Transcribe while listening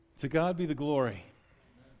To God be the glory.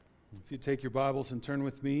 If you take your Bibles and turn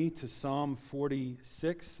with me to Psalm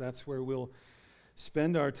 46, that's where we'll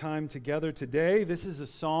spend our time together today. This is a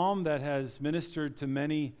psalm that has ministered to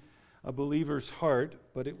many a believer's heart,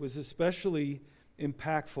 but it was especially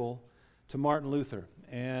impactful to Martin Luther.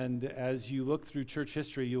 And as you look through church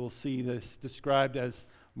history, you will see this described as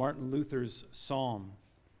Martin Luther's psalm.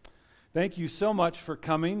 Thank you so much for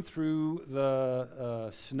coming through the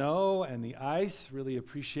snow and the ice. Really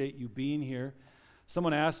appreciate you being here.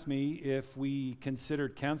 Someone asked me if we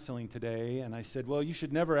considered counseling today, and I said, well, you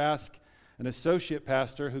should never ask an associate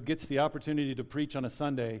pastor who gets the opportunity to preach on a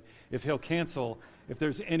Sunday if he'll cancel if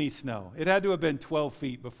there's any snow. It had to have been 12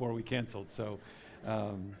 feet before we canceled, so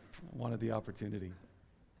wanted the opportunity.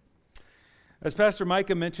 As Pastor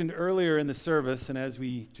Micah mentioned earlier in the service, and as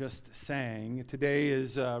we just sang, today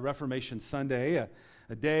is Reformation Sunday,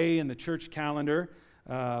 a day in the church calendar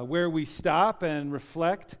where we stop and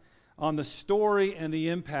reflect on the story and the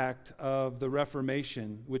impact of the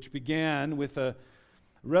Reformation, which began with a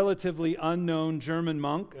relatively unknown German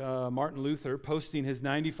monk, Martin Luther, posting his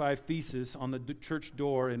 95 Theses on the church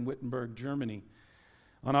door in Wittenberg, Germany,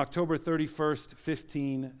 on October 31st,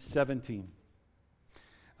 1517.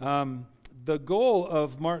 The goal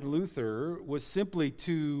of Martin Luther was simply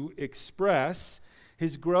to express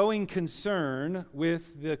his growing concern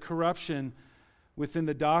with the corruption within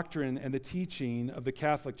the doctrine and the teaching of the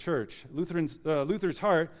Catholic Church. Luther's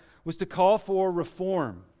heart was to call for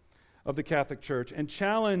reform of the Catholic Church and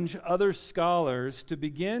challenge other scholars to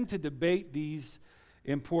begin to debate these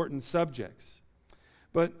important subjects.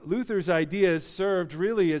 But Luther's ideas served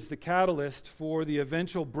really as the catalyst for the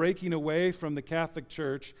eventual breaking away from the Catholic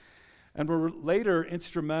Church and were later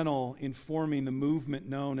instrumental in forming the movement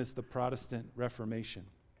known as the Protestant Reformation.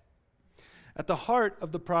 At the heart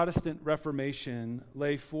of the Protestant Reformation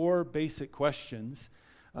lay four basic questions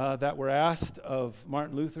that were asked of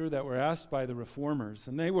Martin Luther, that were asked by the Reformers.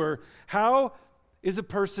 And they were, how is a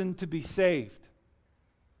person to be saved?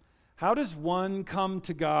 How does one come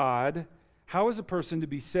to God? How is a person to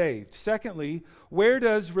be saved? Secondly, where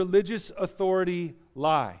does religious authority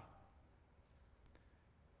lie?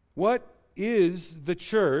 What is the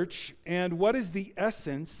church, and what is the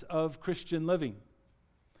essence of Christian living?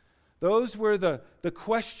 Those were the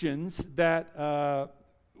questions that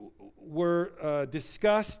were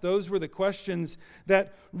discussed. Those were the questions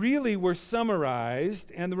that really were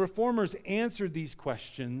summarized, and the Reformers answered these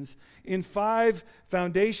questions in five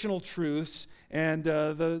foundational truths, and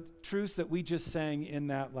the truths that we just sang in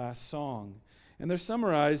that last song. And they're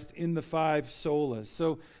summarized in the five solas.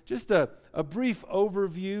 So just a brief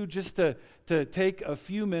overview, just to take a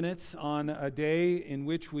few minutes on a day in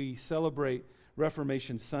which we celebrate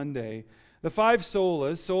Reformation Sunday. The five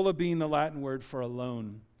solas, sola being the Latin word for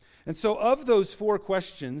alone. And so of those four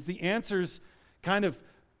questions, the answers kind of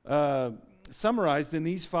summarized in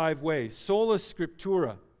these five ways. Sola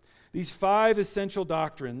Scriptura, these five essential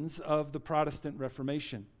doctrines of the Protestant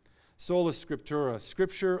Reformation. Sola Scriptura,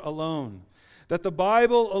 Scripture alone. That the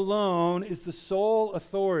Bible alone is the sole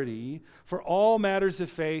authority for all matters of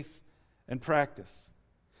faith and practice.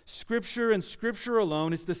 Scripture and Scripture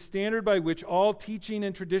alone is the standard by which all teaching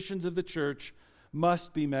and traditions of the church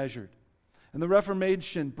must be measured. And the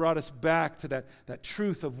Reformation brought us back to that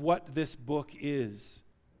truth of what this book is.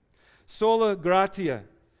 Sola gratia,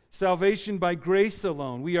 salvation by grace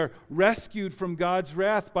alone. We are rescued from God's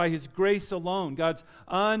wrath by His grace alone, God's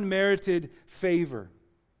unmerited favor.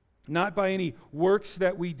 Not by any works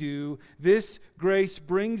that we do. This grace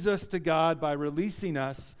brings us to God by releasing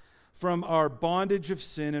us from our bondage of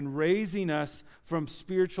sin and raising us from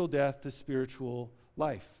spiritual death to spiritual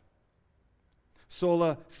life.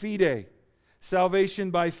 Sola fide,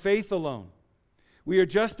 salvation by faith alone. We are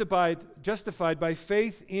justified by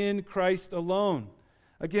faith in Christ alone.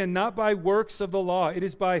 Again, not by works of the law. It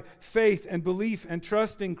is by faith and belief and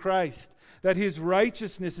trust in Christ that His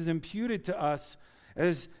righteousness is imputed to us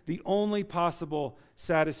as the only possible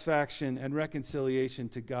satisfaction and reconciliation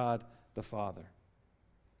to God the Father.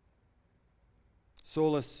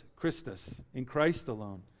 Solus Christus, in Christ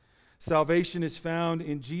alone. Salvation is found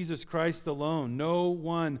in Jesus Christ alone. No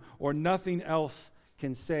one or nothing else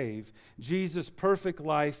can save. Jesus' perfect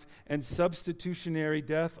life and substitutionary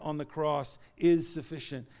death on the cross is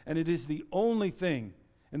sufficient, and it is the only thing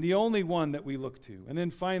and the only one that we look to. And then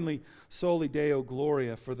finally, Soli Deo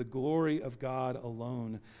Gloria, for the glory of God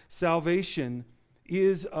alone. Salvation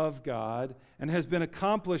is of God and has been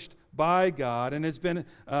accomplished by God and has been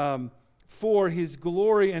for His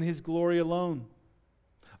glory and His glory alone.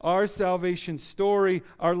 Our salvation story,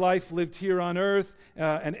 our life lived here on earth,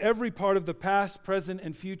 and every part of the past, present,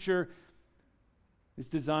 and future is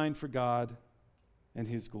designed for God and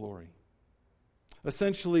His glory.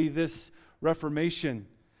 Essentially, this Reformation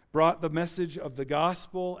brought the message of the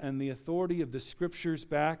gospel and the authority of the Scriptures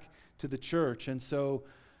back to the church. And so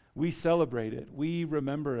we celebrate it. We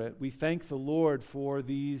remember it. We thank the Lord for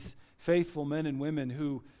these faithful men and women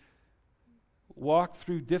who walked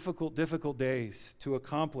through difficult days to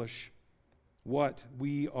accomplish what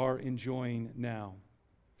we are enjoying now.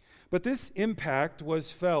 But this impact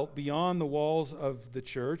was felt beyond the walls of the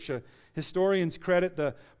church. Historians credit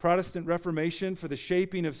the Protestant Reformation for the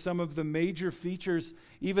shaping of some of the major features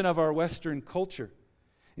even of our Western culture,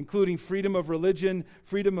 including freedom of religion,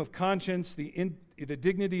 freedom of conscience, the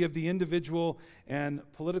dignity of the individual, and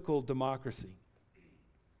political democracy.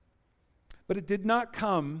 But it did not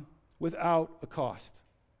come without a cost.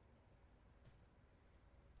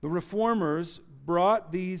 The Reformers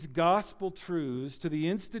brought these gospel truths to the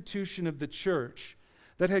institution of the church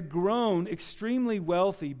that had grown extremely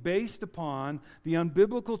wealthy based upon the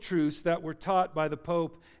unbiblical truths that were taught by the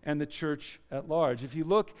Pope and the church at large. If you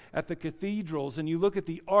look at the cathedrals and you look at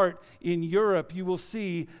the art in Europe, you will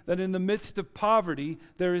see that in the midst of poverty,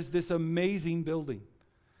 there is this amazing building,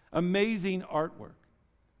 amazing artwork,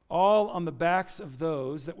 all on the backs of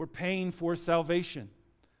those that were paying for salvation.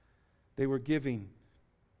 They were giving.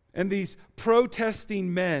 And these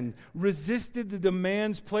protesting men resisted the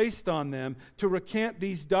demands placed on them to recant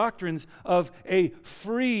these doctrines of a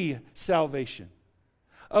free salvation,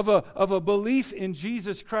 of a belief in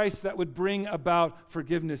Jesus Christ that would bring about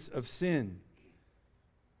forgiveness of sin.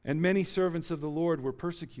 And many servants of the Lord were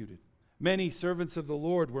persecuted. Many servants of the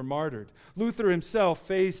Lord were martyred. Luther himself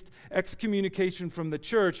faced excommunication from the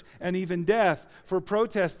church and even death for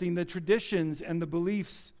protesting the traditions and the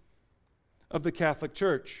beliefs of the Catholic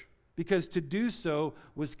Church, because to do so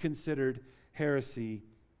was considered heresy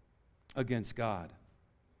against God.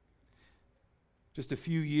 Just a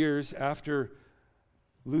few years after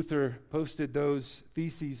Luther posted those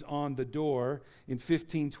theses on the door, in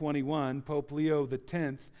 1521, Pope Leo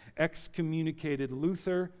X excommunicated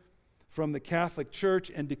Luther from the Catholic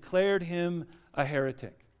Church and declared him a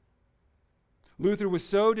heretic. Luther was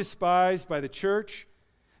so despised by the church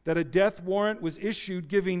that a death warrant was issued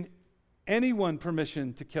giving anyone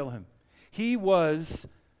permission to kill him. He was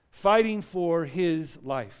fighting for his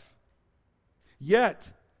life. Yet,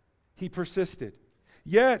 he persisted.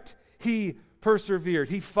 Yet, he persevered.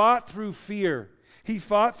 He fought through fear. He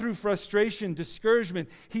fought through frustration, discouragement.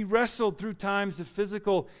 He wrestled through times of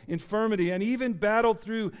physical infirmity and even battled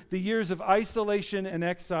through the years of isolation and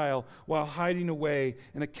exile while hiding away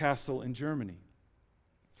in a castle in Germany.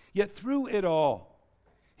 Yet through it all,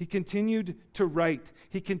 he continued to write.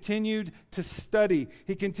 He continued to study.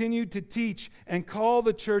 He continued to teach and call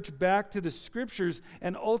the church back to the Scriptures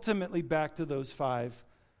and ultimately back to those 5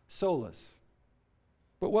 solas.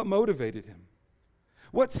 But what motivated him?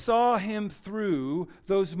 What saw him through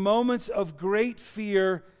those moments of great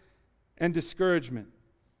fear and discouragement?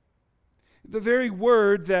 The very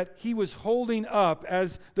word that he was holding up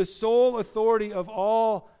as the sole authority of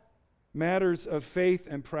all matters of faith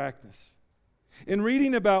and practice. In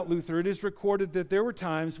reading about Luther, it is recorded that there were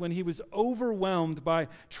times when he was overwhelmed by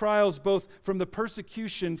trials both from the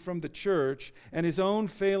persecution from the church and his own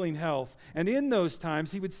failing health. And in those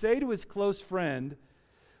times, he would say to his close friend,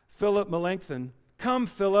 Philip Melanchthon, "Come,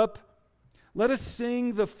 Philip, let us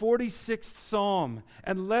sing the 46th Psalm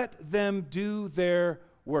and let them do their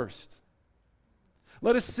worst.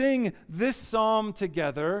 Let us sing this psalm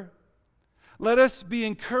together. Let us be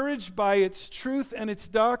encouraged by its truth and its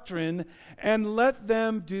doctrine, and let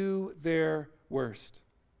them do their worst."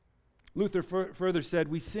 Luther further said,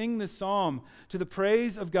 "We sing this psalm to the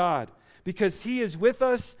praise of God, because He is with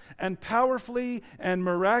us and powerfully and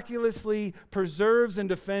miraculously preserves and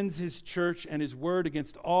defends His church and His word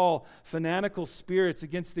against all fanatical spirits,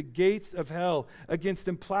 against the gates of hell, against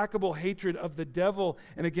implacable hatred of the devil,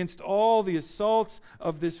 and against all the assaults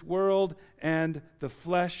of this world and the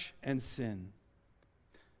flesh and sin."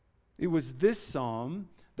 It was this psalm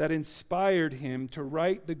that inspired him to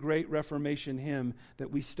write the great Reformation hymn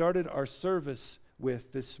that we started our service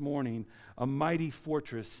with this morning, "A Mighty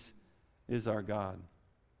Fortress is Our God."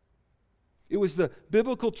 It was the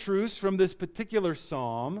biblical truths from this particular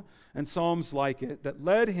psalm and psalms like it that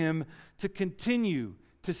led him to continue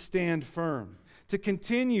to stand firm, to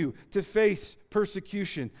continue to face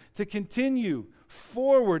persecution, to continue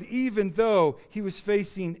forward even though he was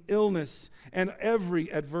facing illness and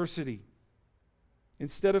every adversity.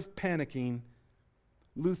 Instead of panicking,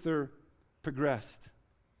 Luther progressed.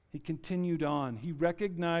 He continued on. He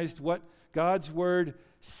recognized what God's word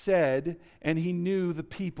said, and he knew the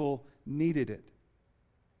people needed it.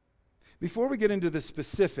 Before we get into the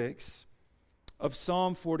specifics of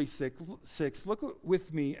Psalm 46, look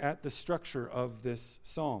with me at the structure of this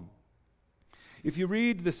psalm. If you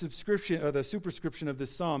read the superscription of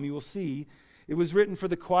this psalm, you will see it was written for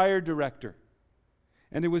the choir director,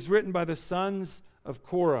 and it was written by the sons of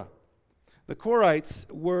Korah. The Korahites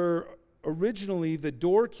were originally the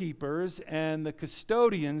doorkeepers and the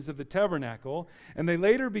custodians of the tabernacle, and they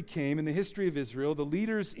later became, in the history of Israel, the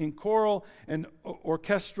leaders in choral and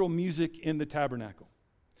orchestral music in the tabernacle.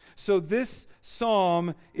 So this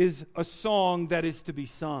psalm is a song that is to be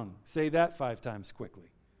sung. Say that 5 times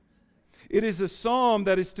quickly. It is a psalm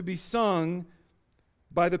that is to be sung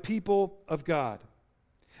by the people of God.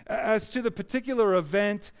 As to the particular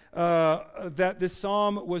event that this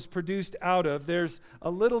psalm was produced out of, there's a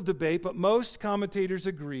little debate, but most commentators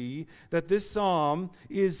agree that this psalm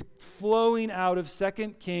is flowing out of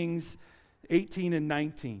 2 Kings 18 and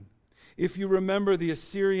 19. If you remember the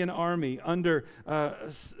Assyrian army under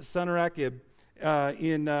Sennacherib, he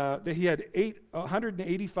had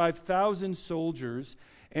 185,000 soldiers,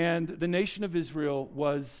 and the nation of Israel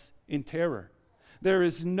was in terror. There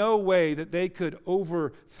is no way that they could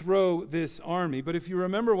overthrow this army. But if you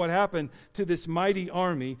remember what happened to this mighty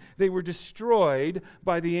army, they were destroyed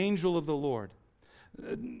by the angel of the Lord.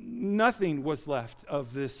 Nothing was left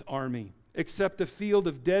of this army except a field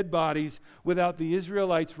of dead bodies without the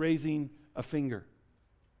Israelites raising a finger.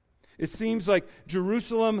 It seems like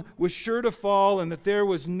Jerusalem was sure to fall and that there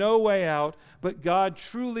was no way out, but God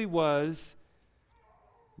truly was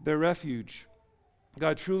their refuge.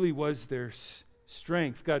 God truly was their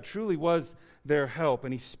strength. God truly was their help,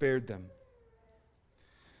 and He spared them.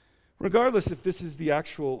 Regardless if this is the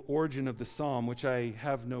actual origin of the psalm, which I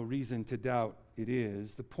have no reason to doubt it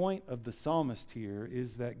is, the point of the psalmist here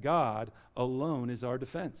is that God alone is our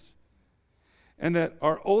defense, and that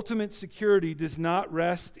our ultimate security does not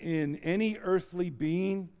rest in any earthly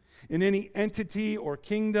being, in any entity or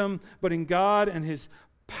kingdom, but in God and His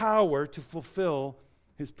power to fulfill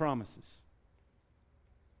His promises.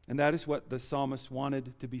 And that is what the psalmist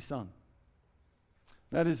wanted to be sung.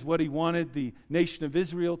 That is what he wanted the nation of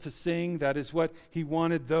Israel to sing. That is what he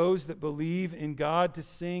wanted those that believe in God to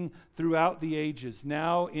sing throughout the ages.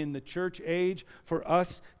 Now in the church age, for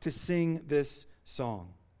us to sing this song.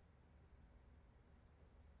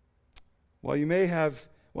 While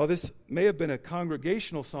this may have been a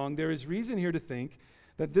congregational song, there is reason here to think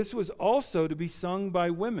that this was also to be sung by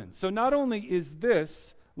women. So not only is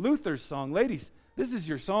this Luther's song, ladies, this is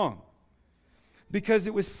your song, because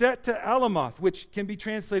it was set to Alamoth, which can be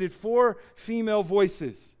translated 4 female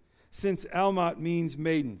voices, since Almot means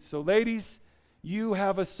maiden. So ladies, you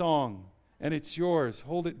have a song, and it's yours.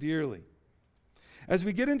 Hold it dearly. As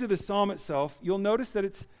we get into the psalm itself, you'll notice that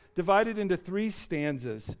it's divided into 3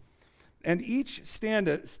 stanzas, and each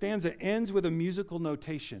stanza ends with a musical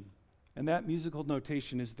notation, and that musical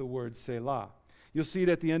notation is the word Selah. You'll see it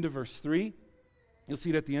at the end of verse 3. You'll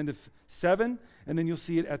see it at the end of 7, and then you'll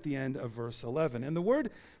see it at the end of verse 11. And the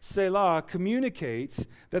word Selah communicates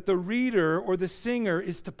that the reader or the singer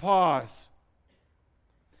is to pause,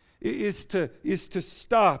 is to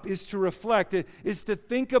stop, is to reflect, is to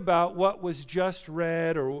think about what was just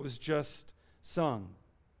read or what was just sung.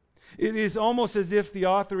 It is almost as if the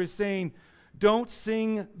author is saying, don't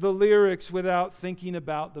sing the lyrics without thinking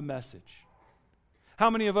about the message. How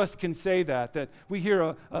many of us can say that we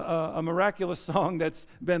hear a miraculous song that's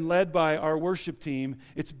been led by our worship team?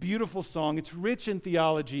 It's a beautiful song. It's rich in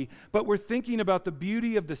theology, but we're thinking about the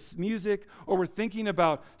beauty of the music, or we're thinking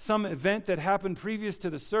about some event that happened previous to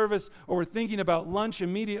the service, or we're thinking about lunch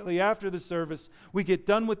immediately after the service. We get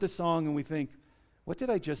done with the song and we think, what did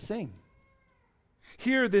I just sing?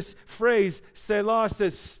 Here, this phrase, Selah,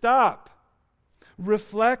 says, stop.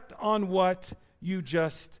 Reflect on what you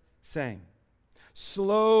just sang.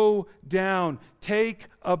 Slow down, take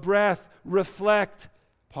a breath, reflect,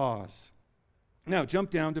 pause. Now, jump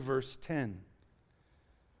down to verse 10.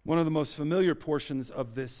 One of the most familiar portions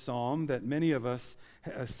of this psalm that many of us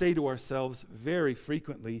say to ourselves very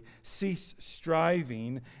frequently, cease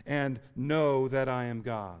striving and know that I am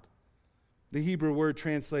God. The Hebrew word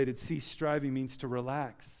translated cease striving means to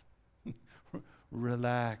relax.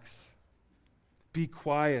 Relax. Be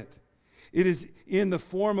quiet. It is in the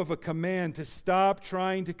form of a command to stop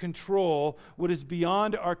trying to control what is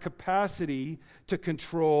beyond our capacity to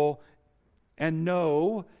control, and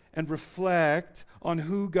know and reflect on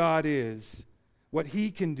who God is, what He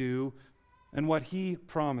can do, and what He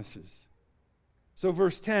promises. So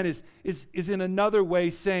verse 10 is in another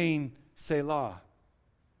way saying, Selah.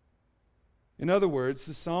 In other words,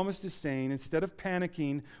 the psalmist is saying, instead of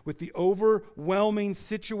panicking with the overwhelming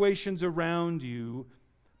situations around you,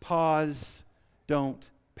 Pause. Don't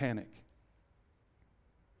panic.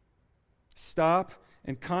 Stop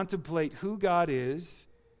and contemplate who God is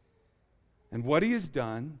and what He has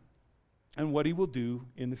done and what He will do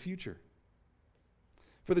in the future.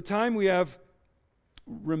 For the time we have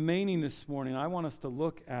remaining this morning, I want us to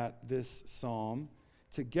look at this psalm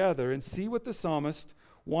together and see what the psalmist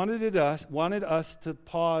wanted us to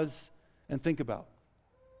pause and think about.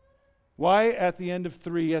 Why at the end of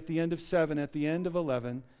 3, at the end of 7, at the end of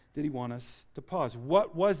 11 did he want us to pause?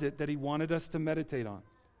 What was it that he wanted us to meditate on?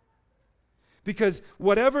 Because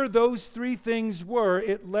whatever those 3 things were,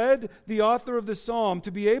 it led the author of the psalm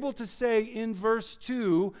to be able to say in verse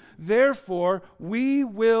 2, therefore we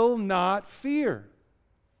will not fear.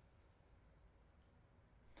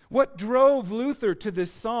 What drove Luther to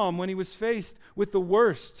this psalm when he was faced with the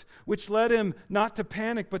worst, which led him not to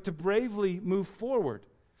panic but to bravely move forward?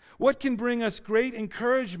 What can bring us great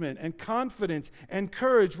encouragement and confidence and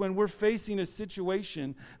courage when we're facing a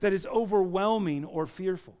situation that is overwhelming or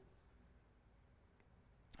fearful?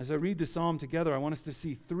 As I read the psalm together, I want us to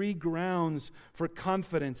see 3 grounds for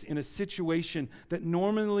confidence in a situation that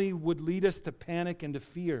normally would lead us to panic and to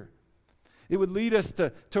fear. It would lead us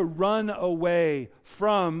to run away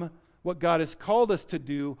from what God has called us to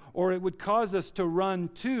do, or it would cause us to run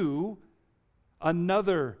to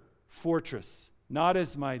another fortress, not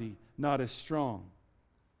as mighty, not as strong.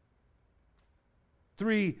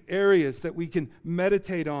 3 areas that we can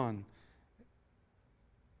meditate on,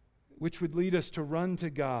 which would lead us to run to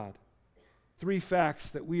God. 3 facts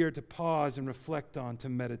that we are to pause and reflect on, to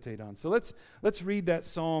meditate on. So let's read that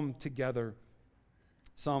psalm together.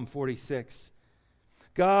 Psalm 46.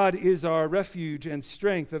 God is our refuge and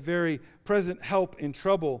strength, a very present help in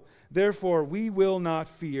trouble. Therefore we will not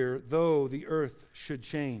fear, though the earth should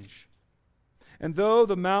change. And though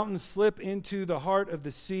the mountains slip into the heart of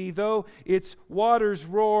the sea, though its waters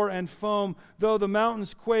roar and foam, though the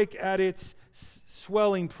mountains quake at its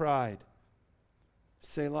swelling pride.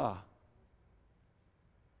 Selah.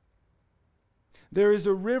 There is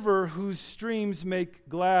a river whose streams make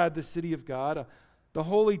glad the city of God, the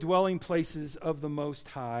holy dwelling places of the Most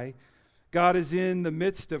High. God is in the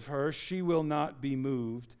midst of her. She will not be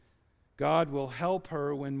moved. God will help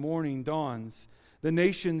her when morning dawns. The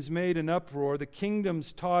nations made an uproar. The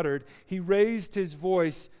kingdoms tottered. He raised his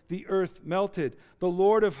voice. The earth melted. The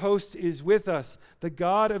Lord of hosts is with us. The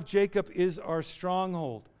God of Jacob is our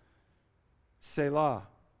stronghold. Selah.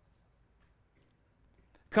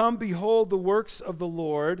 Come, behold the works of the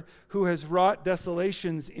Lord, who has wrought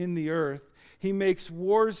desolations in the earth. He makes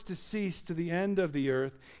wars to cease to the end of the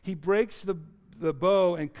earth. He breaks the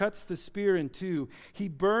bow and cuts the spear in two. He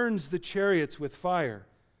burns the chariots with fire.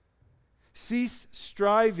 Cease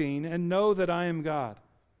striving and know that I am God.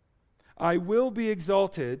 I will be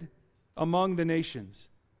exalted among the nations.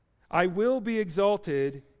 I will be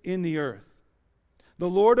exalted in the earth. The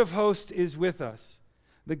Lord of hosts is with us.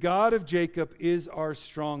 The God of Jacob is our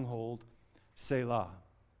stronghold. Selah.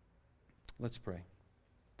 Let's pray.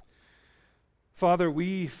 Father,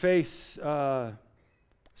 we face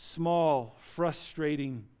small,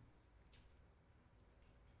 frustrating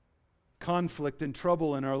conflict and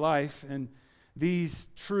trouble in our life, and these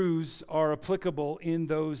truths are applicable in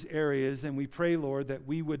those areas, and we pray, Lord, that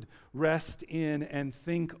we would rest in and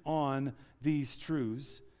think on these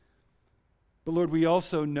truths. But Lord, we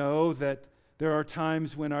also know that there are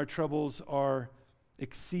times when our troubles are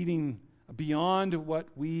exceeding beyond what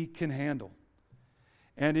we can handle.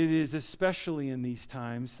 And it is especially in these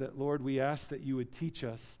times that, Lord, we ask that you would teach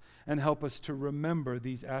us and help us to remember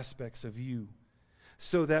these aspects of you,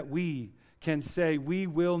 so that we can say we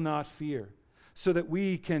will not fear, so that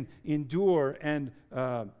we can endure and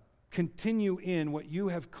continue in what you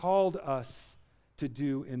have called us to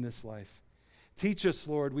do in this life. Teach us,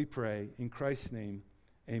 Lord, we pray. In Christ's name,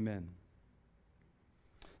 amen.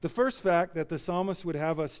 The first fact that the psalmist would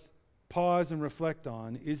have us pause and reflect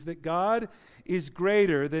on is that God is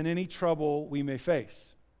greater than any trouble we may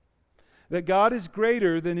face. That God is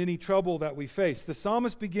greater than any trouble that we face. The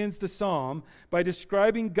psalmist begins the psalm by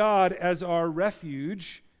describing God as our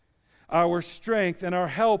refuge, our strength, and our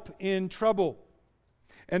help in trouble.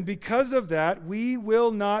 And because of that, we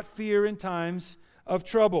will not fear in times of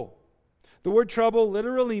trouble. The word trouble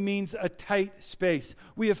literally means a tight space.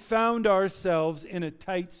 We have found ourselves in a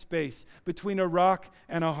tight space between a rock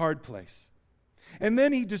and a hard place. And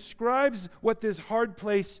then he describes what this hard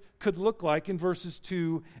place could look like in verses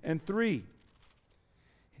 2 and 3.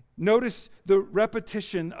 Notice the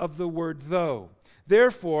repetition of the word though.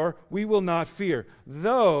 Therefore, we will not fear,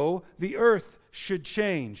 though the earth should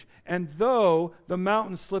change, and though the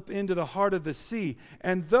mountains slip into the heart of the sea,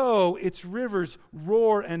 and though its rivers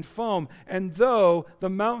roar and foam, and though the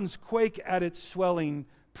mountains quake at its swelling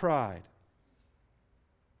pride.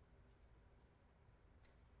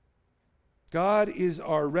 God is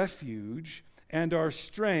our refuge and our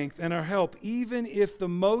strength and our help, even if the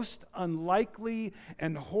most unlikely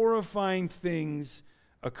and horrifying things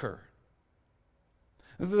occur.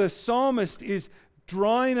 The psalmist is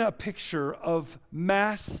drawing a picture of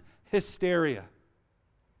mass hysteria,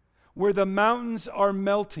 where the mountains are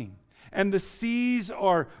melting and the seas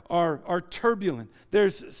are turbulent.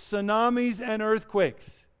 There's tsunamis and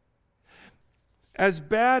earthquakes. As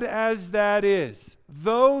bad as that is,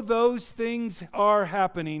 though those things are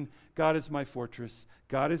happening, God is my fortress,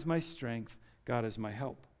 God is my strength, God is my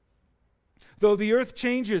help. Though the earth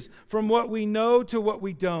changes from what we know to what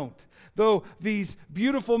we don't, though these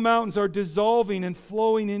beautiful mountains are dissolving and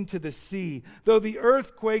flowing into the sea, though the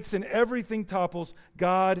earth quakes and everything topples,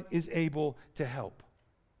 God is able to help.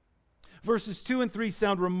 Verses 2 and 3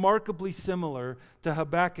 sound remarkably similar to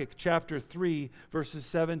Habakkuk chapter 3, verses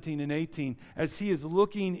 17 and 18, as he is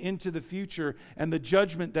looking into the future and the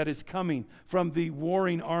judgment that is coming from the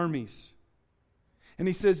warring armies. And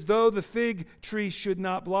he says, though the fig tree should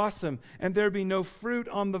not blossom, and there be no fruit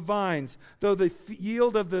on the vines, though the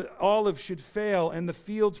yield of the olive should fail, and the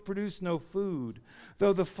fields produce no food,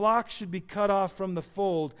 though the flock should be cut off from the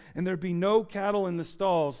fold, and there be no cattle in the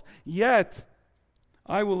stalls, yet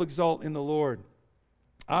I will exult in the Lord.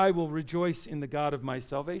 I will rejoice in the God of my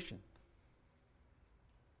salvation.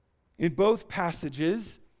 In both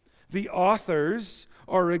passages, the authors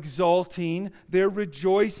are exulting, they're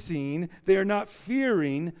rejoicing, they're not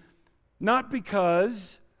fearing, not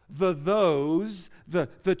because the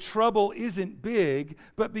trouble isn't big,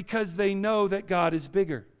 but because they know that God is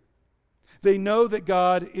bigger. They know that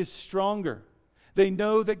God is stronger. They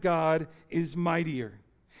know that God is mightier.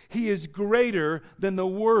 He is greater than the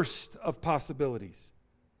worst of possibilities.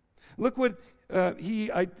 Look what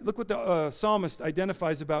the psalmist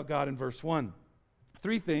identifies about God in verse 1.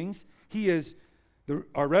 3 things. He is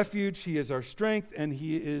our refuge, He is our strength, and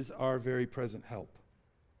He is our very present help.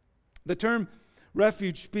 The term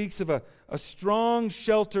refuge speaks of a strong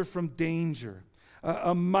shelter from danger,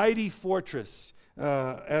 a mighty fortress,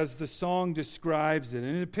 as the song describes it.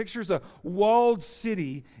 And it pictures a walled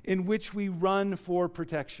city in which we run for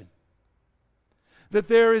protection. That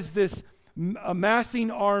there is this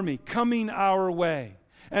amassing army coming our way,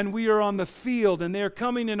 and we are on the field, and they are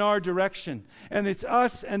coming in our direction, and it's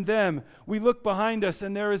us and them. We look behind us,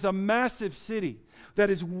 and there is a massive city that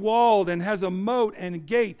is walled and has a moat and a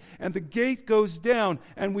gate, and the gate goes down,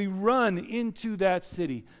 and we run into that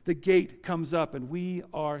city. The gate comes up, and we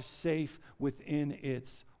are safe within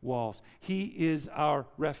its walls. He is our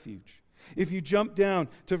refuge. If you jump down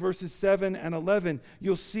to verses 7 and 11,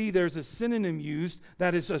 you'll see there's a synonym used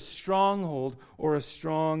that is a stronghold or a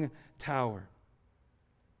strong tower.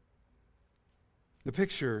 The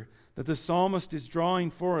picture that the psalmist is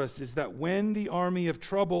drawing for us is that when the army of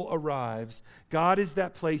trouble arrives, God is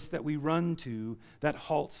that place that we run to that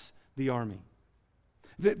halts the army.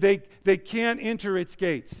 They can't enter its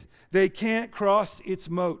gates. They can't cross its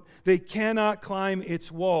moat. They cannot climb its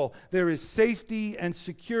wall. There is safety and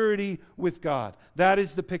security with God. That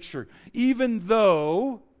is the picture. Even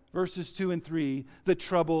though, verses 2 and 3, the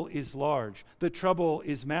trouble is large. The trouble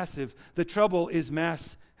is massive. The trouble is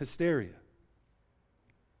mass hysteria.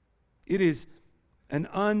 It is an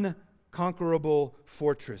unconquerable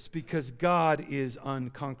fortress because God is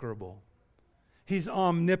unconquerable. He's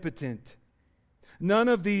omnipotent. None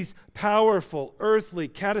of these powerful, earthly,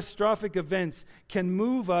 catastrophic events can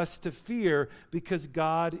move us to fear because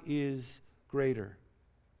God is greater.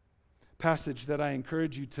 Passage that I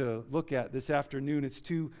encourage you to look at this afternoon, it's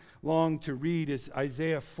too long to read, is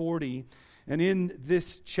Isaiah 40. And in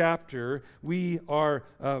this chapter, we are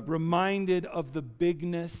reminded of the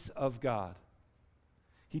bigness of God.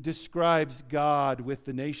 He describes God with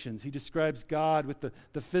the nations. He describes God with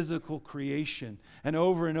the physical creation. And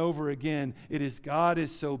over again, it is God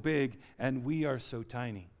is so big and we are so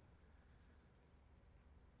tiny.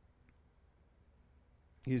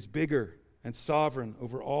 He is bigger and sovereign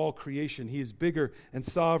over all creation. He is bigger and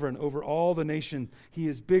sovereign over all the nation. He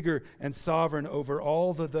is bigger and sovereign over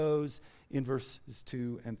all those in verses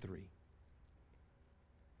 2 and 3.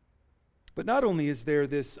 But not only is there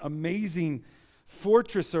this amazing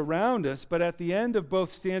fortress around us, but at the end of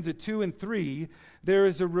both stanza 2 and 3, there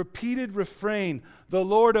is a repeated refrain. The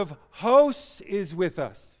Lord of hosts is with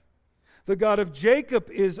us. The God of Jacob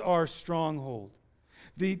is our stronghold.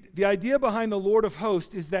 The idea behind the Lord of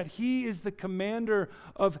hosts is that he is the commander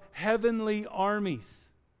of heavenly armies,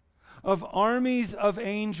 of armies of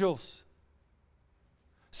angels.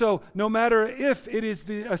 So no matter if it is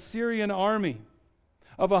the Assyrian army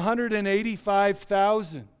of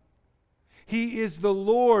 185,000, he is the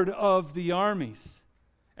Lord of the armies.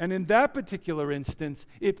 And in that particular instance,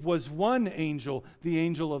 it was one angel, the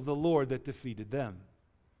angel of the Lord, that defeated them.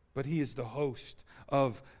 But he is the host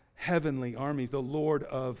of heavenly armies, the Lord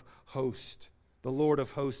of hosts. The Lord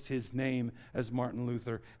of hosts, his name, as Martin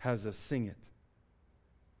Luther has us sing it.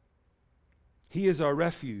 He is our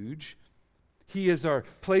refuge. He is our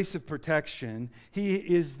place of protection. He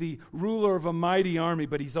is the ruler of a mighty army,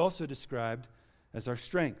 but he's also described as our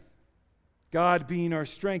strength. God being our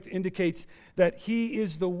strength indicates that he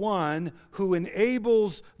is the one who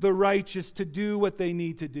enables the righteous to do what they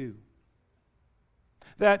need to do.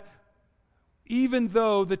 That even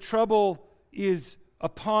though the trouble is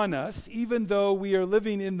upon us, even though we are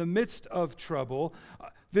living in the midst of trouble,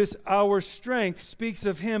 this our strength speaks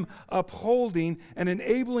of him upholding and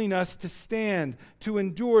enabling us to stand, to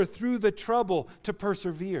endure through the trouble, to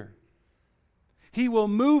persevere. He will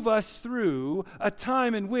move us through a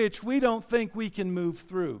time in which we don't think we can move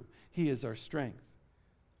through. He is our strength.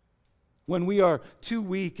 When we are too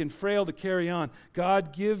weak and frail to carry on,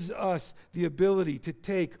 God gives us the ability to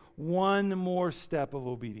take one more step of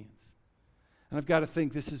obedience. And I've got to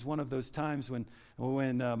think this is one of those times when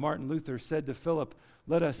Martin Luther said to Philip,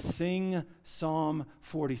 "Let us sing Psalm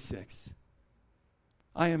 46.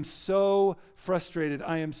 I am so frustrated.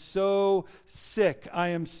 I am so sick. I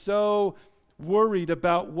am so worried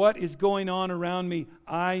about what is going on around me.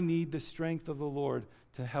 I need the strength of the Lord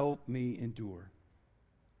to help me endure."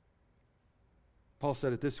 Paul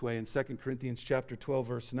said it this way in 2 Corinthians chapter 12,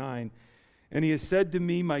 verse 9. "And he has said to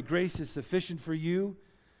me, my grace is sufficient for you,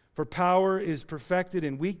 for power is perfected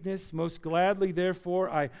in weakness. Most gladly, therefore,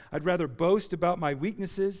 I'd rather boast about my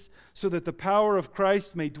weaknesses, so that the power of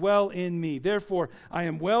Christ may dwell in me. Therefore, I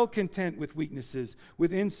am well content with weaknesses,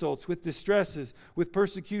 with insults, with distresses, with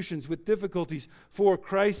persecutions, with difficulties, for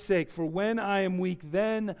Christ's sake. For when I am weak,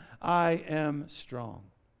 then I am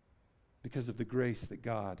strong, because of the grace that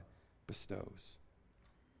God bestows."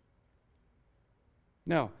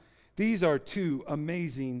 Now, these are two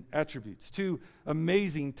amazing attributes, two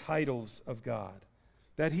amazing titles of God,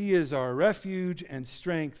 that he is our refuge and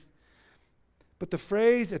strength. But the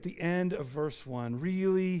phrase at the end of verse 1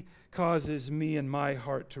 really causes me and my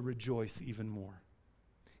heart to rejoice even more.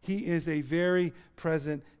 He is a very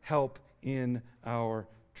present help in our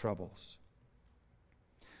troubles.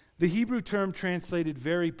 The Hebrew term translated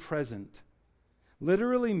very present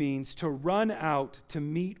literally means to run out to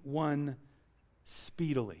meet one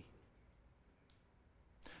speedily.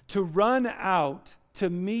 To run out to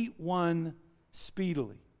meet one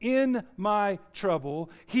speedily. In my trouble,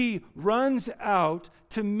 he runs out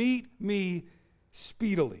to meet me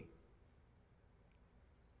speedily.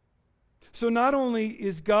 So not only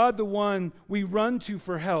is God the one we run to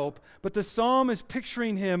for help, but the psalm is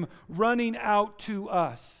picturing him running out to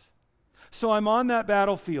us. So I'm on that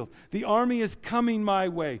battlefield. The army is coming my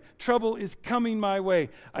way. Trouble is coming my way.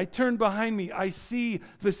 I turn behind me. I see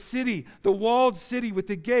the city, the walled city with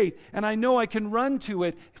the gate, and I know I can run to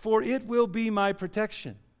it, for it will be my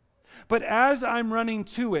protection. But as I'm running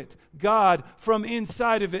to it, God from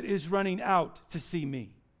inside of it is running out to see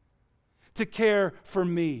me, to care for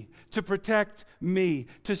me, to protect me,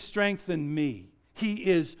 to strengthen me. He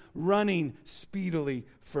is running speedily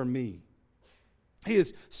for me. He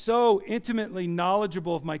is so intimately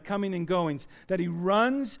knowledgeable of my coming and goings that he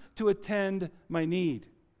runs to attend my need.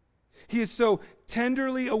 He is so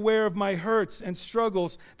tenderly aware of my hurts and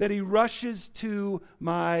struggles that he rushes to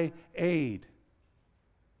my aid.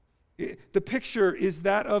 The picture is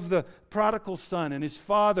that of the prodigal son and his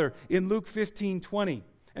father in Luke 15:20,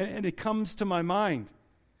 and it comes to my mind.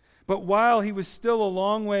 But while he was still a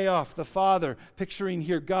long way off, the father, picturing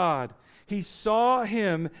here God, he saw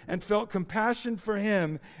him and felt compassion for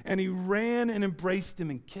him, and he ran and embraced him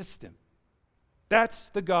and kissed him. That's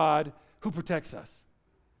the God who protects us.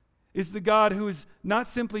 Is the God who is not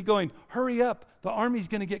simply going, "Hurry up, the army's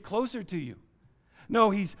going to get closer to you."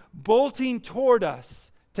 No, he's bolting toward us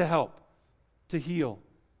to help, to heal,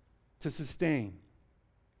 to sustain.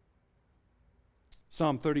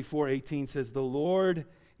 Psalm 34:18 says, "The Lord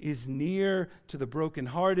is near to the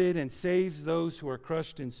brokenhearted and saves those who are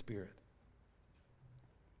crushed in spirit."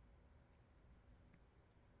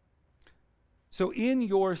 So in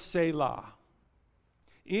your Selah,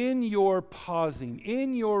 in your pausing,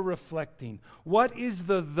 in your reflecting, what is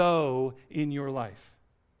the though in your life?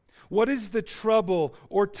 What is the trouble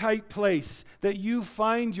or tight place that you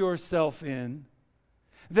find yourself in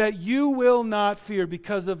that you will not fear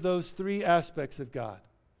because of those three aspects of God?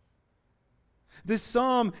 This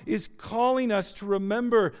psalm is calling us to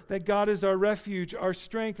remember that God is our refuge, our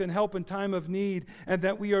strength and help in time of need, and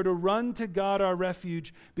that we are to run to God, our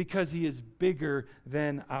refuge, because He is bigger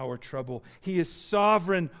than our trouble. He is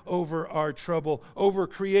sovereign over our trouble, over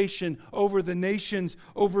creation, over the nations,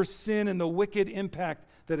 over sin and the wicked impact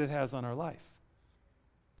that it has on our life.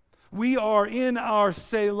 We are in our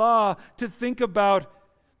Selah to think about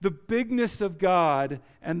the bigness of God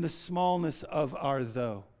and the smallness of our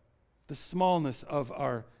though. The smallness of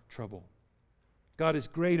our trouble. God is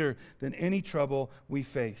greater than any trouble we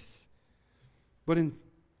face. But in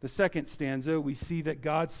the second stanza, we see that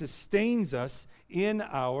God sustains us in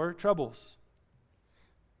our troubles.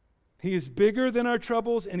 He is bigger than our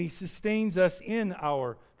troubles, and He sustains us in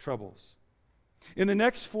our troubles. In the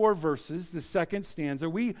next 4 verses, the second stanza,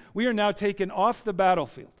 we are now taken off the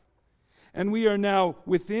battlefield, and we are now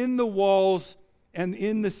within the walls and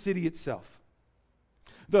in the city itself.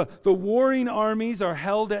 The warring armies are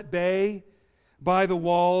held at bay by the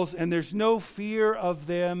walls, and there's no fear of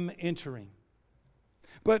them entering.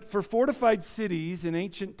 But for fortified cities in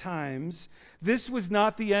ancient times, this was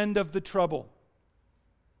not the end of the trouble.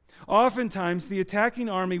 Oftentimes, the attacking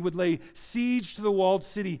army would lay siege to the walled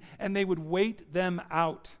city, and they would wait them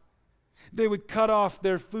out. They would cut off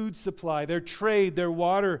their food supply, their trade, their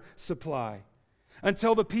water supply,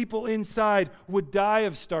 until the people inside would die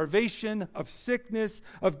of starvation, of sickness,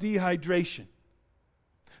 of dehydration.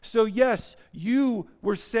 So yes, you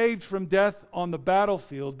were saved from death on the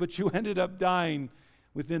battlefield, but you ended up dying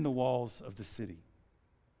within the walls of the city.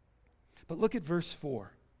 But look at verse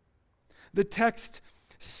 4. The text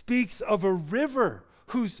speaks of a river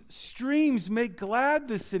whose streams make glad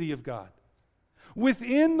the city of God.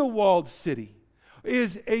 Within the walled city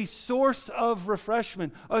is a source of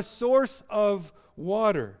refreshment, a source of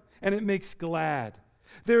water, and it makes glad.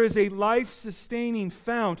 There is a life-sustaining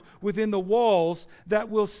fount within the walls that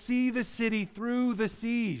will see the city through the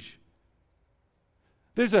siege.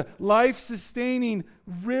 There's a life-sustaining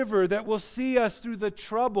river that will see us through the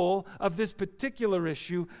trouble of this particular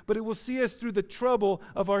issue, but it will see us through the trouble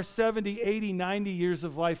of our 70, 80, 90 years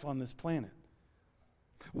of life on this planet.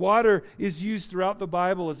 Water is used throughout the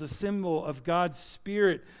Bible as a symbol of God's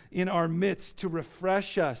Spirit in our midst to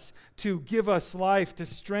refresh us, to give us life, to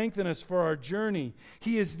strengthen us for our journey.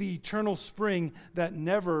 He is the eternal spring that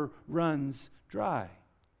never runs dry.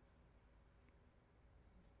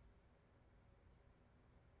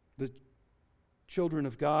 The children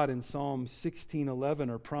of God in Psalm 16:11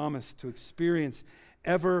 are promised to experience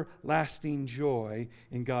everlasting joy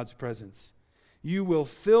in God's presence. You will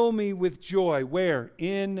fill me with joy. Where?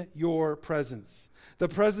 In your presence. The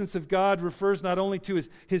presence of God refers not only to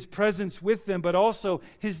his presence with them, but also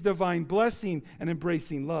His divine blessing and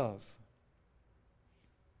embracing love.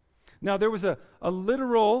 Now, there was a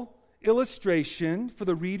literal illustration for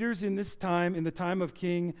the readers in this time, in the time of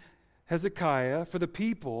King Hezekiah, for the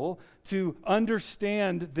people to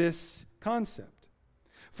understand this concept.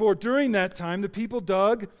 For during that time, the people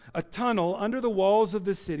dug a tunnel under the walls of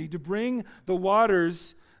the city to bring the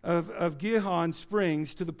waters of Gihon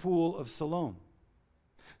springs to the pool of Siloam.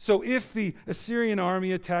 So if the Assyrian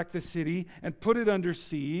army attacked the city and put it under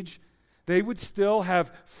siege, they would still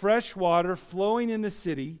have fresh water flowing in the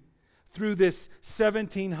city through this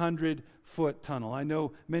 1,700-foot tunnel. I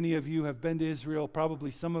know many of you have been to Israel.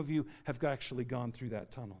 Probably some of you have actually gone through that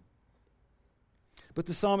tunnel. But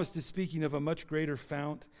the psalmist is speaking of a much greater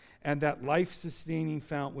fount, and that life-sustaining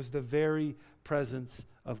fount was the very presence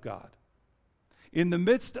of God. In the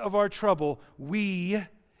midst of our trouble, we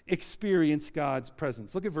experience God's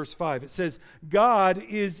presence. Look at verse 5. It says, God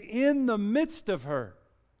is in the midst of her.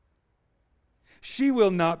 She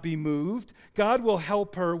will not be moved. God will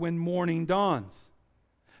help her when morning dawns.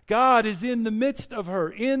 God is in the midst of her,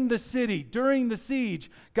 in the city, during the siege.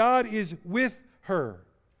 God is with her.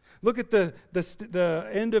 Look at the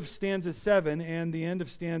end of stanza 7 and the end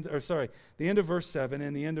of the end of verse 7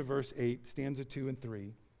 and the end of verse 8, stanza 2 and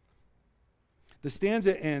 3. The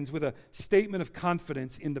stanza ends with a statement of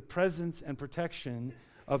confidence in the presence and protection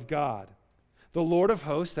of God. The Lord of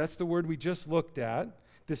hosts, that's the word we just looked at,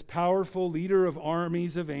 this powerful leader of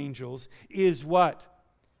armies of angels, is what?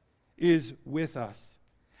 Is with us.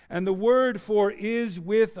 And the word for is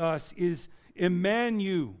with us is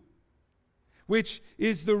Emmanuel, which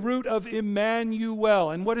is the root of Emmanuel.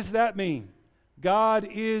 And what does that mean? God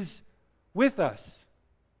is with us.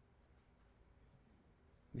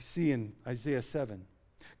 We see in Isaiah 7.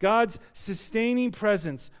 God's sustaining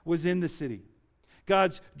presence was in the city.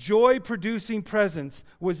 God's joy-producing presence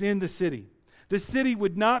was in the city. The city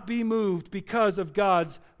would not be moved because of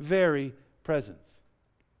God's very presence.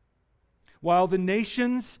 While the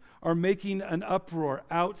nations are making an uproar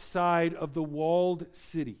outside of the walled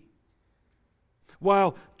city,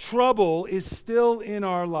 while trouble is still in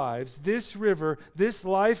our lives, this river, this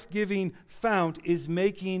life-giving fount is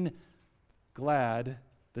making glad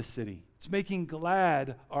the city. It's making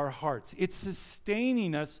glad our hearts. It's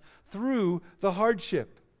sustaining us through the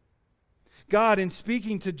hardship. God, in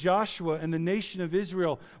speaking to Joshua and the nation of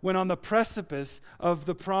Israel, when on the precipice of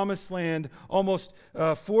the promised land,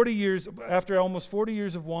 after almost 40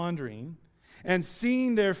 years of wandering, and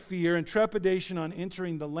seeing their fear and trepidation on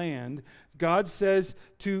entering the land, God says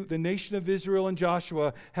to the nation of Israel and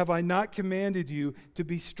Joshua, "Have I not commanded you to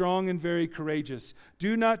be strong and very courageous?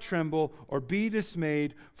 Do not tremble or be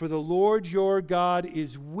dismayed, for the Lord your God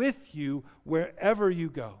is with you wherever you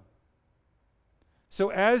go." So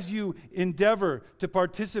as you endeavor to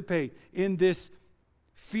participate in this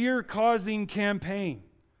fear-causing campaign,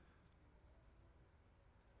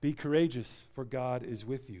 be courageous, for God is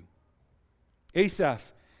with you.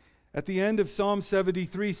 Asaph, at the end of Psalm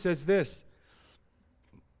 73, says this,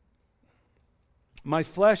 "My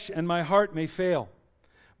flesh and my heart may fail,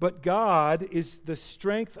 but God is the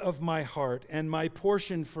strength of my heart and my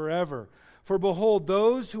portion forever. For behold,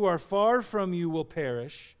 those who are far from you will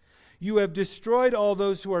perish. You have destroyed all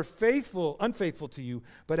those who are unfaithful to you.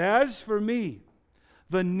 But as for me,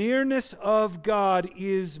 the nearness of God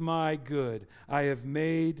is my good. I have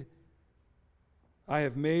made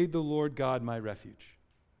the Lord God my refuge."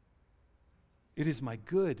 It is my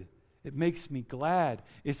good. It makes me glad.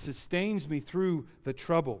 It sustains me through the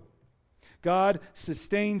trouble. God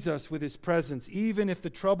sustains us with His presence, even if the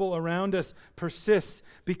trouble around us persists,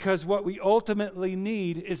 because what we ultimately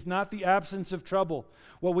need is not the absence of trouble.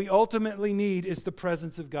 What we ultimately need is the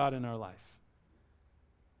presence of God in our life.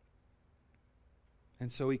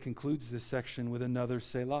 And so he concludes this section with another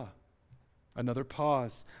Selah, another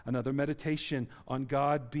pause, another meditation on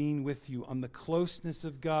God being with you, on the closeness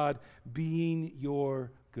of God being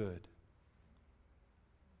your good.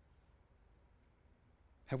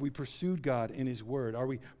 Have we pursued God in His Word? Are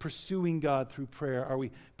we pursuing God through prayer? Are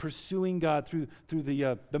we pursuing God through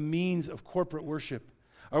the means of corporate worship?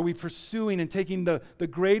 Are we pursuing and taking the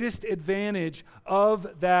greatest advantage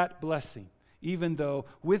of that blessing, even though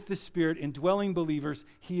with the Spirit indwelling believers,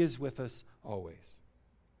 He is with us always?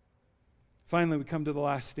 Finally, we come to the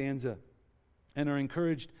last stanza and are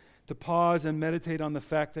encouraged to pause and meditate on the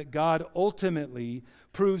fact that God ultimately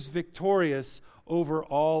proves victorious over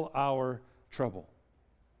all our trouble.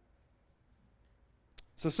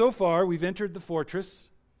 So far, we've entered the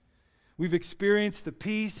fortress. We've experienced the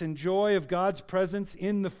peace and joy of God's presence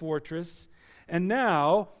in the fortress. And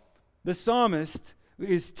now, the psalmist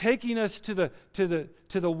is taking us to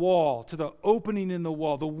the wall, to the opening in the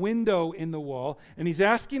wall, the window in the wall. And he's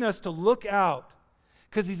asking us to look out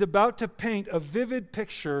because he's about to paint a vivid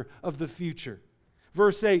picture of the future.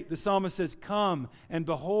 Verse 8, the psalmist says, "Come and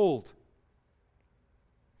behold."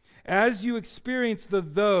 As you experience the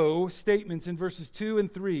though statements in verses 2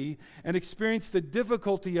 and 3 and experience the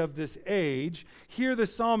difficulty of this age, here the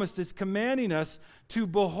psalmist is commanding us to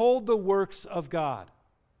behold the works of God.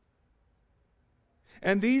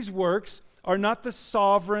 And these works are not the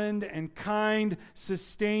sovereign and kind,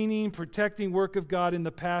 sustaining, protecting work of God in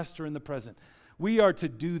the past or in the present. We are to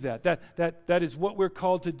do that. That is what we're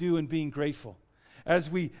called to do in being grateful.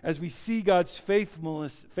 As we see God's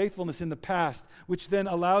faithfulness in the past, which then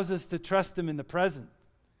allows us to trust Him in the present.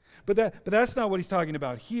 But that's not what he's talking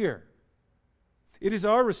about here. It is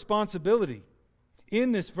our responsibility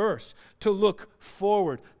in this verse to look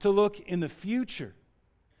forward, to look in the future.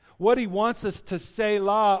 What he wants us to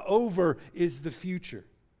Selah over is the future.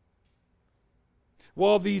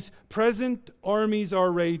 While these present armies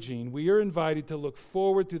are raging, we are invited to look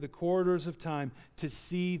forward through the corridors of time to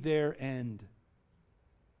see their end.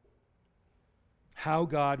 How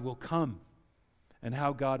God will come and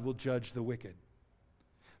how God will judge the wicked.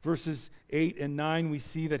 Verses 8 and 9, we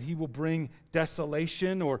see that He will bring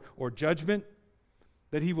desolation or judgment,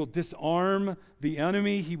 that He will disarm the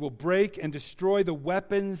enemy, He will break and destroy the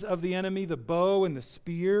weapons of the enemy, the bow and the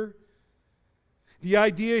spear. The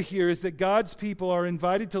idea here is that God's people are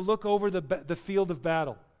invited to look over the field of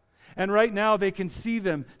battle. And right now they can see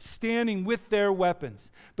them standing with their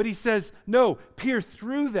weapons. But he says, no, peer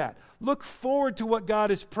through that. Look forward to what God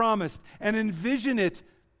has promised and envision it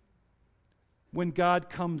when God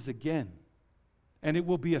comes again. And it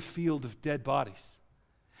will be a field of dead bodies.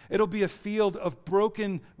 It'll be a field of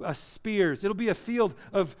broken spears. It'll be a field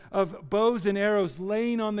of bows and arrows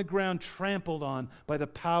laying on the ground, trampled on by the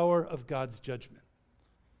power of God's judgment.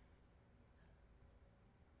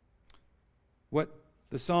 What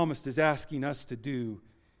the psalmist is asking us to do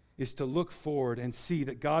is to look forward and see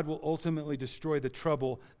that God will ultimately destroy the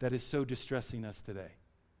trouble that is so distressing us today.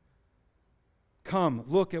 Come,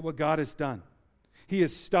 look at what God has done. He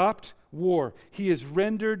has stopped war. He has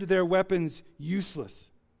rendered their weapons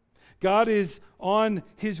useless. God is on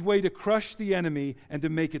his way to crush the enemy and to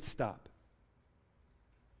make it stop.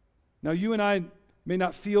 Now, you and I may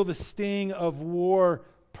not feel the sting of war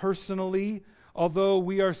personally, although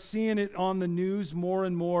we are seeing it on the news more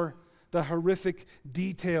and more, the horrific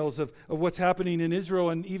details of what's happening in Israel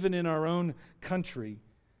and even in our own country.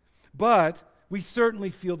 But we certainly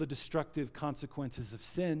feel the destructive consequences of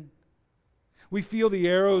sin. We feel the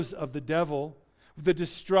arrows of the devil, the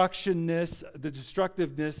destructiveness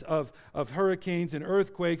of hurricanes and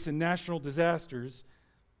earthquakes and national disasters.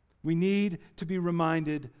 We need to be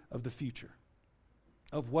reminded of the future,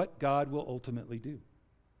 of what God will ultimately do.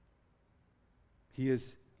 He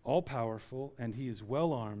is all-powerful and he is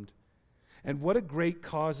well-armed. And what a great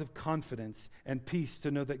cause of confidence and peace to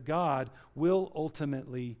know that God will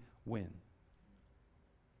ultimately win.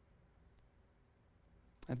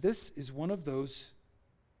 And this is one of those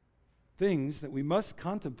things that we must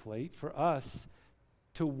contemplate for us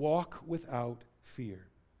to walk without fear.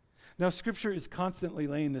 Now, Scripture is constantly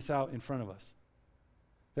laying this out in front of us,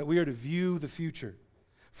 that we are to view the future.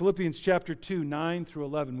 Philippians chapter 2, 9 through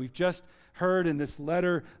 11. We've just heard in this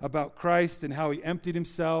letter about Christ and how he emptied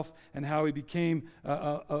himself and how he became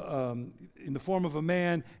in the form of a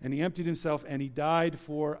man, and he emptied himself and he died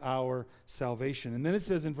for our salvation. And then it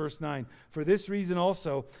says in verse 9, for this reason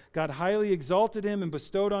also God highly exalted him and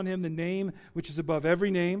bestowed on him the name which is above every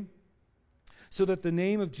name, so that the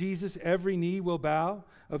name of Jesus every knee will bow,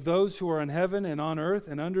 of those who are in heaven and on earth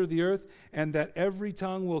and under the earth, and that every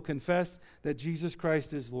tongue will confess that Jesus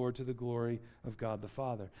Christ is Lord, to the glory of God the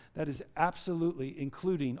Father. That is absolutely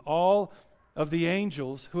including all of the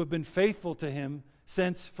angels who have been faithful to him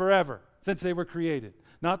since forever, since they were created.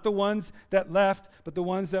 Not the ones that left, but the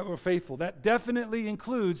ones that were faithful. That definitely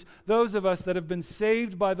includes those of us that have been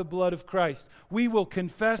saved by the blood of Christ. We will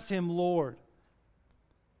confess him Lord.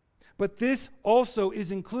 But this also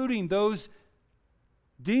is including those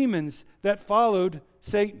demons that followed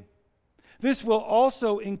Satan. This will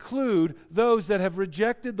also include those that have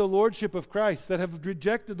rejected the lordship of Christ, that have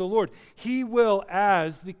rejected the Lord. He will,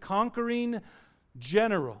 as the conquering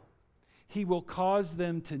general, he will cause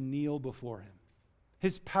them to kneel before him.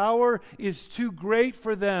 His power is too great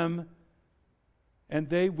for them, and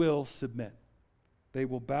they will submit. They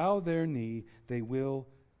will bow their knee. They will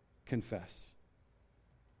confess.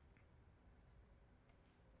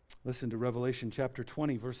 Listen to Revelation chapter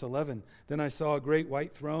 20, verse 11. Then I saw a great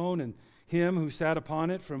white throne, and him who sat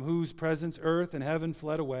upon it, from whose presence earth and heaven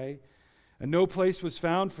fled away, and no place was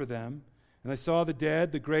found for them. And I saw the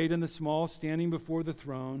dead, the great and the small, standing before the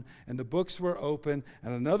throne, and the books were open,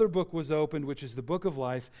 and another book was opened, which is the book of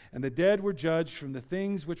life, and the dead were judged from the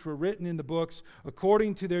things which were written in the books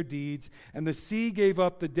according to their deeds. And the sea gave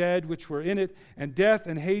up the dead which were in it, and death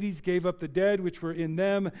and Hades gave up the dead which were in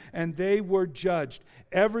them, and they were judged,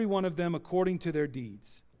 every one of them according to their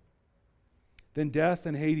deeds. Then death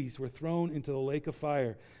and Hades were thrown into the lake of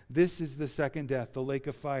fire. This is the second death, the lake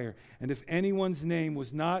of fire. And if anyone's name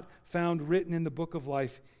was not found written in the book of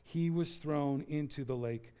life, he was thrown into the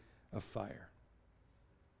lake of fire.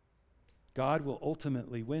 God will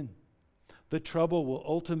ultimately win. The trouble will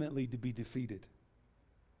ultimately be defeated.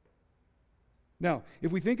 Now,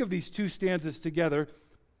 if we think of these two stanzas together,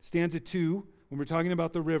 stanza 2, when we're talking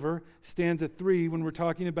about the river, stanza 3, when we're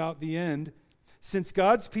talking about the end, since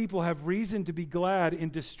God's people have reason to be glad in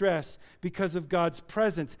distress because of God's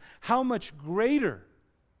presence, how much greater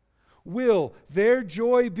will their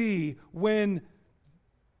joy be when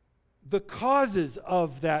the causes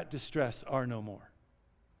of that distress are no more?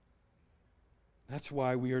 That's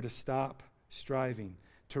why we are to stop striving,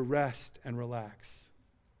 to rest and relax.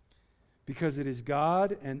 Because it is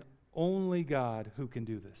God and only God who can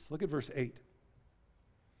do this. Look at verse 8.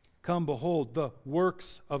 Come, behold the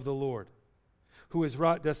works of the Lord, who has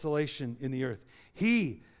wrought desolation in the earth.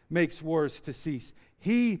 He makes wars to cease.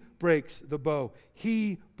 He breaks the bow.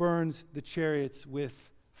 He burns the chariots with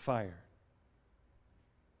fire.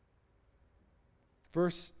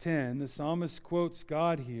 Verse 10, the psalmist quotes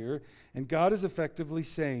God here, and God is effectively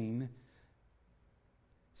saying,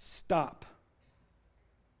 stop.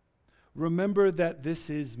 Remember that this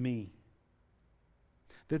is me.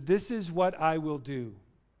 That this is what I will do.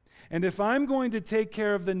 And if I'm going to take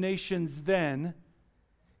care of the nations then,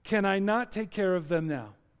 can I not take care of them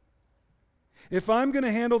now? If I'm going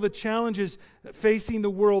to handle the challenges facing the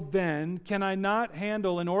world then, can I not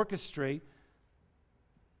handle and orchestrate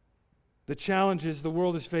the challenges the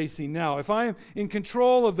world is facing now? If I am in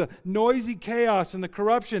control of the noisy chaos and the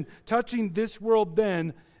corruption touching this world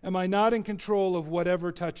then, am I not in control of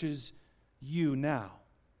whatever touches you now?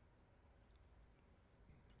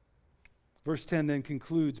 Verse 10 then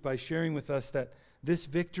concludes by sharing with us that this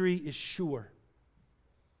victory is sure.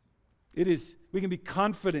 We can be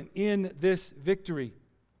confident in this victory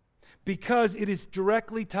because it is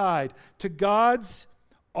directly tied to God's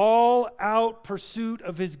all-out pursuit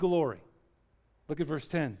of His glory. Look at verse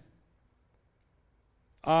 10.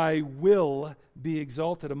 I will be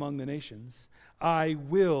exalted among the nations. I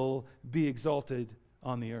will be exalted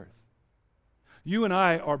on the earth. You and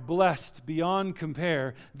I are blessed beyond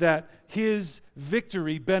compare that His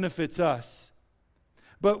victory benefits us.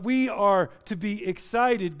 But we are to be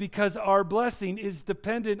excited because our blessing is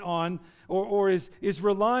dependent on or is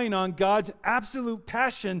relying on God's absolute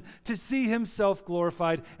passion to see Himself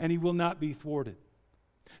glorified, and He will not be thwarted.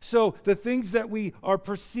 So the things that we are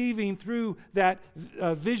perceiving through that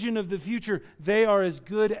vision of the future, they are as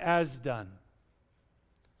good as done.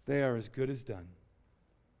 They are as good as done.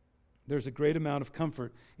 There's a great amount of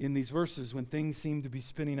comfort in these verses when things seem to be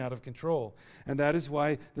spinning out of control. And that is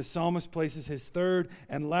why the psalmist places his third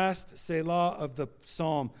and last Selah of the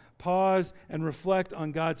psalm. Pause and reflect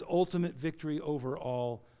on God's ultimate victory over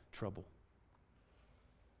all trouble.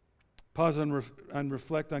 Pause and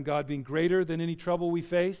reflect on God being greater than any trouble we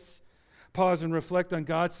face. Pause and reflect on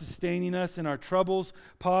God sustaining us in our troubles.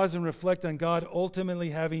 Pause and reflect on God ultimately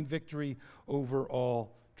having victory over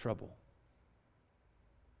all trouble.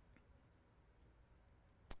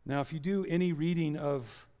 Now, if you do any reading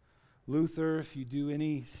of Luther, if you do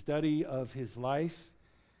any study of his life,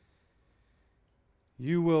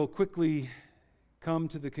 you will quickly come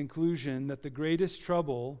to the conclusion that the greatest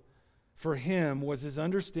trouble for him was his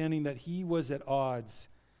understanding that he was at odds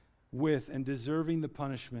with and deserving the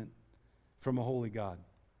punishment from a holy God.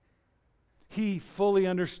 He fully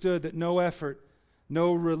understood that no effort,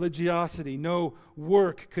 no religiosity, no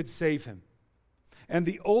work could save him. And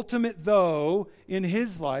the ultimate though in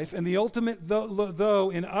his life and the ultimate though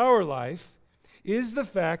in our life is the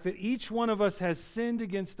fact that each one of us has sinned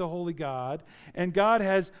against a holy God, and God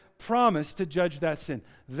has promised to judge that sin.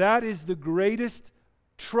 That is the greatest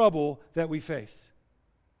trouble that we face,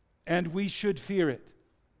 and we should fear it.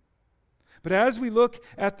 But as we look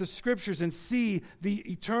at the Scriptures and see the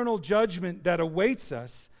eternal judgment that awaits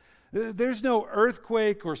us, there's no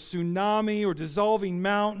earthquake or tsunami or dissolving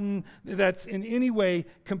mountain that's in any way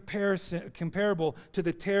comparable to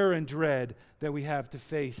the terror and dread that we have to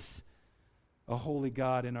face a holy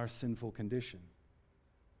God in our sinful condition.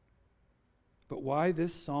 But why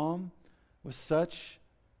this psalm was such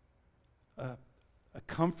a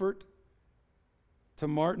comfort to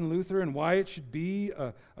Martin Luther and why it should be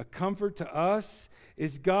a comfort to us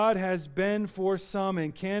is God has been for some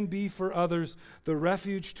and can be for others the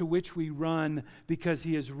refuge to which we run because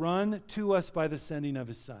He has run to us by the sending of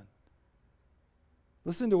His Son.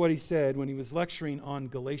 Listen to what he said when he was lecturing on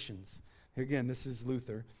Galatians. Here again, this is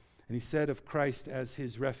Luther, and he said of Christ as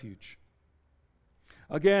his refuge.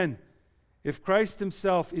 Again, if Christ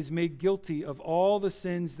Himself is made guilty of all the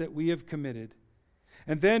sins that we have committed,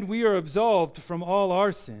 and then we are absolved from all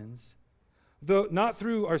our sins, though not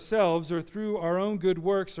through ourselves or through our own good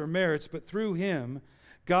works or merits, but through Him,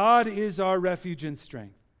 God is our refuge and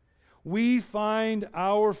strength. We find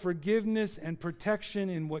our forgiveness and protection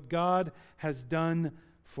in what God has done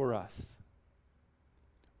for us.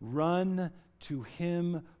 Run to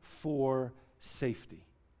Him for safety.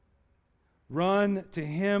 Run to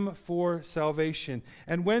Him for salvation.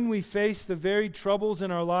 And when we face the very troubles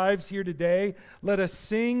in our lives here today, let us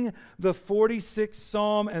sing the 46th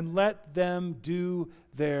Psalm and let them do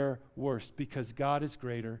their worst, because God is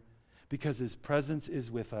greater, because His presence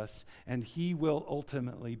is with us, and He will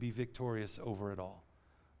ultimately be victorious over it all.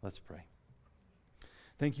 Let's pray.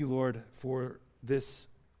 Thank you, Lord, for this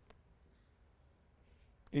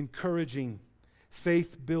encouraging,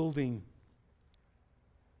 faith-building,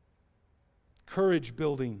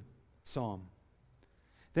 courage-building psalm.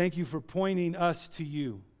 Thank you for pointing us to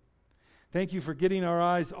You. Thank You for getting our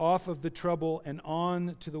eyes off of the trouble and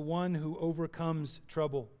on to the one who overcomes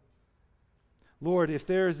trouble. Lord, if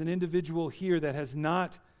there is an individual here that has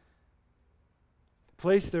not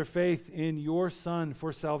placed their faith in Your Son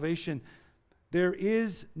for salvation, there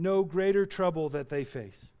is no greater trouble that they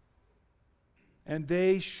face. And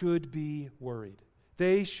they should be worried.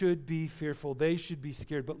 they should be fearful. They should be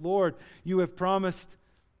scared. But Lord, you have promised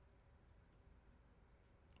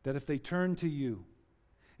that if they turn to you,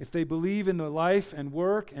 if they believe in the life and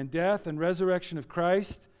work and death and resurrection of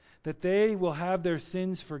Christ, that they will have their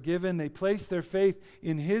sins forgiven, they place their faith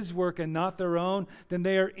in his work and not their own, then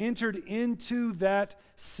they are entered into that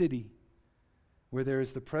city where there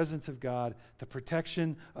is the presence of God, the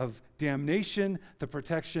protection of damnation, the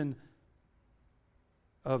protection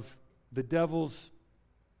of the devil's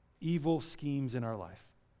evil schemes in our life.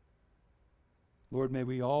 Lord, may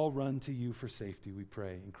we all run to you for safety, we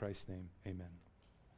pray. In Christ's name, amen.